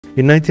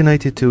In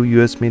 1992,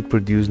 US Mint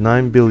produced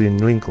 9 billion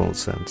Lincoln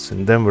cents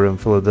in Denver and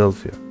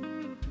Philadelphia.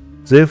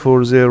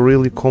 Therefore, they are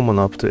really common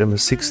up to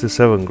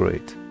MS67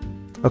 grade.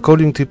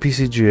 According to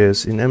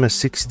PCGS, in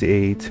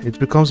MS68, it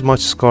becomes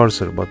much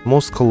scarcer, but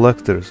most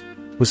collectors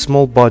with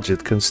small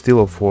budget can still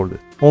afford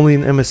it. Only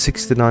in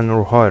MS69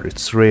 or higher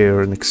it's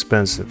rare and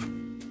expensive.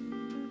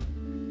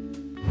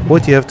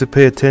 What you have to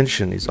pay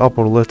attention is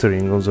upper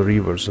lettering on the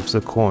reverse of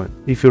the coin,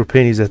 if your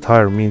penny is at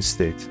higher mint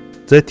state.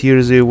 That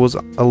year there was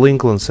a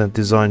Lincoln cent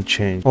design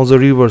change on the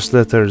reverse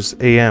letters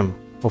AM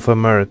of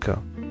America,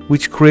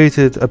 which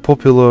created a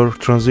popular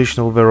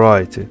transitional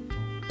variety.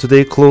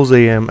 Today close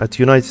AM at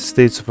United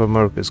States of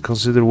America is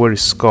considered very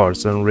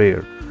scarce and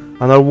rare,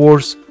 and are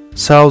worth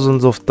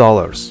thousands of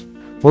dollars.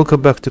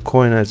 Welcome back to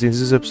coinaz. In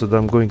this episode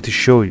I'm going to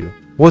show you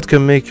what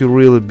can make you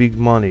really big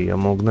money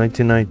among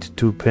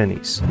 1992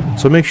 pennies.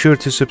 So make sure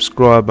to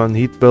subscribe and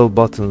hit bell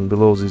button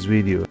below this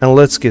video, and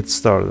let's get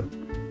started.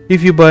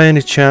 If you by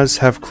any chance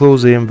have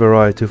close AM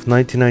variety of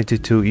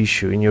 1992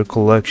 issue in your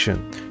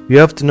collection, you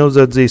have to know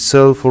that they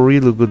sell for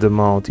really good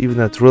amount even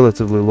at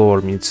relatively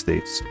lower mint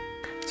states.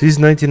 This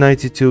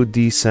 1992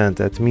 D cent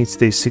at mint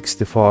state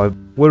 65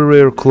 were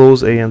rare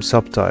close AM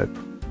subtype,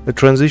 a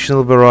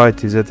transitional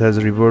variety that has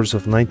a reverse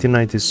of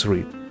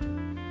 1993.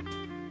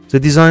 The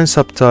design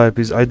subtype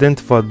is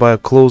identified by a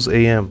close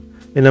AM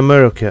in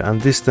America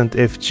and distant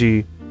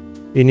FG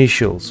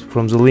initials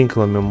from the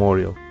Lincoln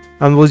Memorial,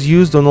 and was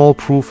used on all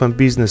proof and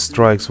business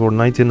strikes for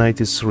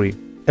 1993.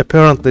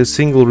 Apparently a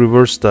single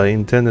reverse die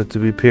intended to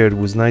be paired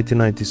with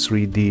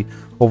 1993 D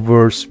of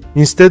verse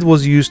instead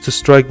was used to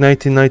strike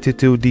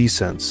 1992 D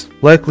cents,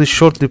 likely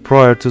shortly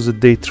prior to the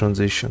date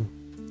transition.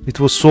 It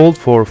was sold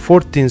for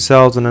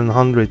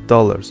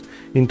 $14,100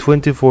 in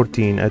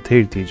 2014 at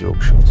Heritage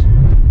auctions.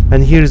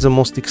 And here is the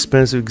most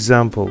expensive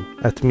example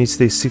at mint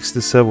state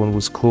 67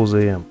 with close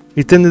AM.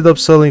 It ended up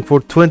selling for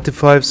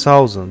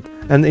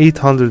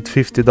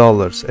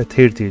 $25,850 at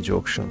Heritage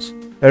auctions,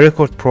 a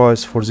record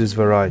price for this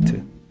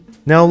variety.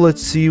 Now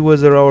let's see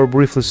whether our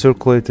briefly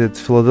circulated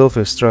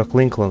Philadelphia struck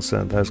Lincoln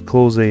cent has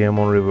close AM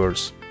on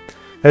reverse.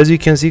 As you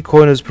can see,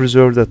 coin has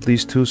preserved at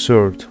least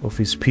 2/3 of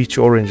its peach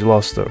orange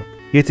luster,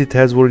 yet it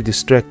has very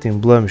distracting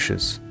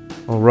blemishes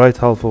on right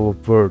half of a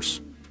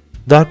verse.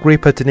 Dark gray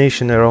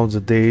patination around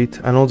the date,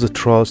 and on the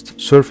trust,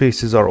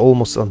 surfaces are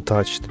almost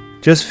untouched.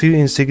 Just few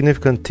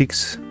insignificant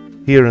ticks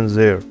here and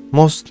there.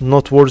 Most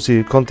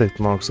noteworthy contact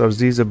marks are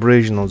these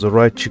abrasions on the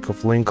right cheek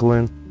of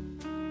Lincoln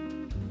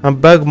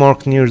and bag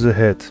mark near the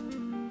head.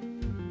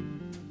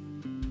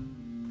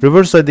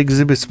 Reverse side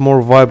exhibits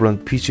more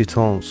vibrant peachy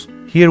tones.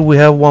 Here we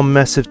have one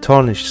massive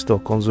tarnished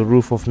stock on the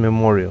roof of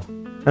Memorial,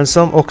 and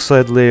some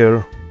oxide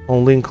layer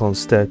on Lincoln's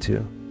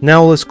statue.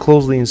 Now let's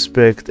closely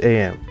inspect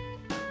AM.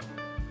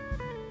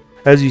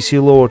 As you see,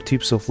 lower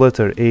tips of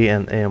letter A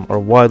and M are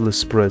widely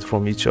spread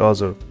from each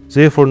other,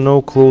 therefore no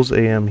close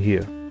AM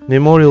here.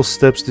 Memorial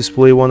steps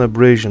display one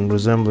abrasion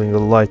resembling a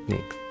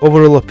lightning.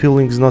 Overall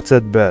appealing is not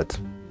that bad.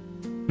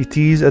 It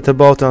is at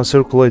about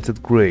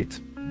uncirculated grade.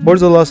 For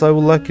the last, I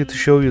would like to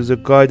show you the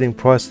guiding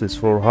price list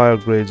for higher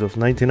grades of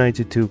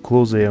 1992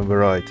 close AM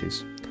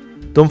varieties.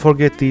 Don't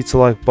forget to hit the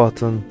like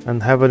button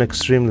and have an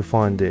extremely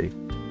fine day.